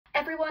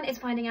everyone is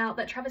finding out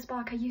that Travis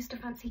Barker used to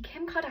fancy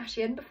Kim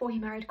Kardashian before he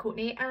married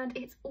Kourtney, and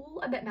it's all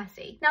a bit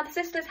messy. Now, the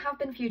sisters have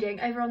been feuding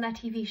over on their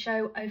TV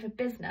show over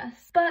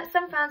business, but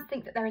some fans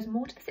think that there is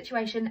more to the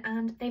situation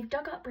and they've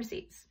dug up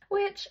receipts,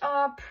 which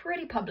are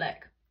pretty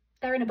public.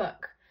 They're in a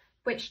book,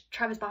 which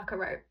Travis Barker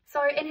wrote.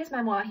 So in his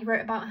memoir, he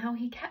wrote about how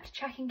he kept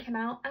checking Kim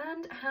out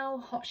and how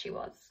hot she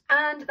was,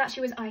 and that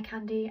she was eye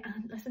candy,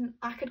 and listen,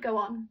 I could go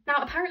on. Now,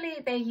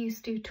 apparently they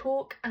used to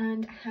talk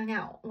and hang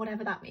out,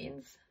 whatever that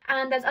means.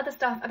 And there's other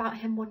stuff about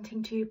him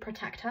wanting to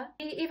protect her.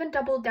 He even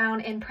doubled down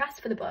in press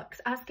for the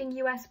books, asking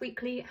US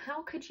Weekly,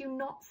 how could you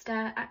not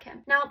stare at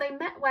Kim? Now, they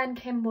met when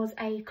Kim was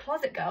a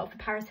closet girl for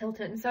Paris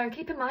Hilton, so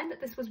keep in mind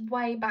that this was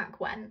way back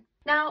when.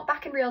 Now,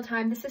 back in real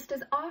time, the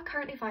sisters are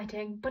currently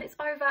fighting, but it's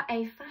over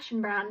a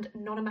fashion brand,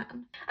 not a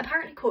man.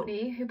 Apparently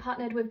Kourtney, who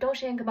partnered with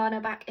Dolce &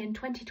 Gabbana back in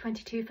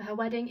 2022 for her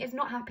wedding, is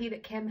not happy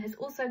that Kim has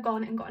also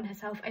gone and gotten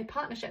herself a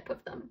partnership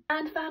with them.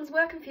 And fans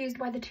were confused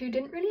why the two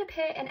didn't really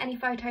appear in any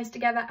photos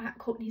together at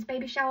Kourtney's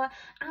baby shower,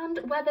 and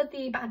whether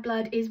the bad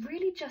blood is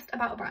really just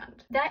about a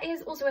brand. There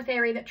is also a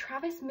theory that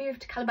Travis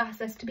moved to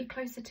Calabasas to be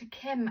closer to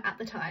Kim at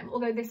the time,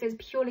 although this is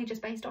purely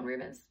just based on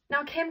rumours.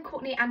 Now, Kim,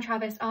 Kourtney and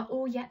Travis are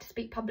all yet to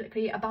speak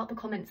publicly about the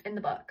comments in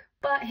the book,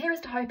 but here is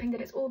to hoping that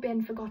it's all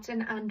been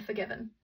forgotten and forgiven.